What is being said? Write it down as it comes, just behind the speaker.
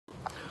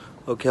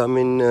Okay, I'm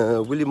in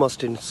William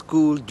Austin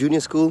School, junior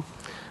school,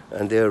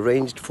 and they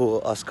arranged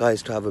for us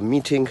guys to have a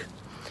meeting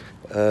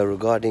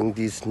regarding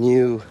these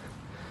new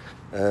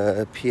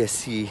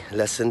PSC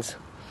lessons.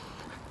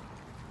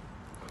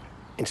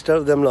 Instead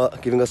of them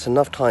giving us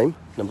enough time,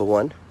 number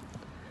one,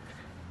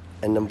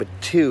 and number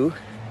two,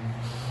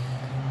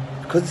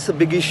 because it's a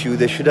big issue,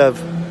 they should have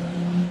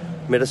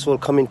made us all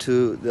come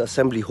into the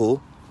assembly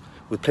hall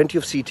with plenty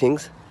of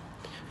seatings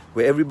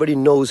where everybody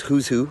knows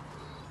who's who.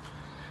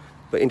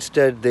 But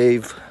instead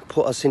they've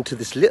put us into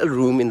this little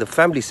room in the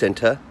family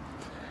centre,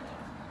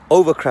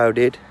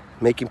 overcrowded,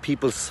 making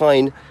people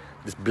sign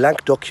this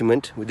blank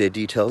document with their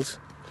details.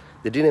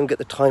 They didn't even get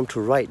the time to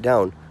write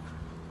down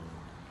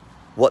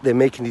what they're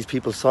making these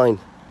people sign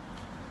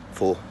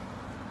for.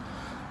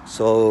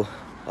 So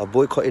I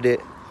boycotted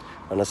it,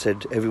 and I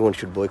said everyone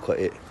should boycott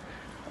it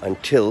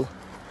until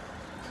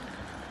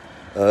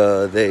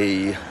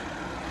they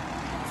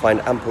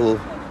find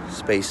ample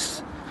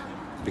space,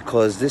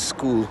 because this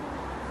school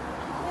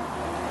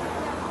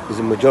is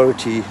a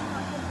majority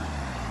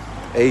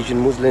Asian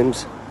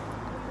Muslims,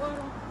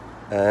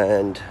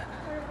 and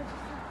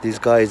these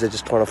guys are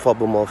just trying to fob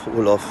them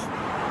all off.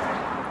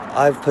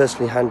 I've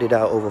personally handed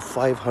out over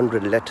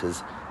 500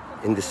 letters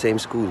in the same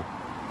school,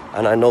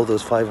 and I know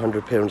those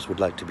 500 parents would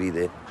like to be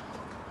there,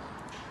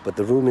 but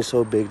the room is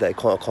so big that it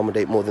can't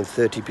accommodate more than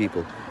 30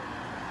 people.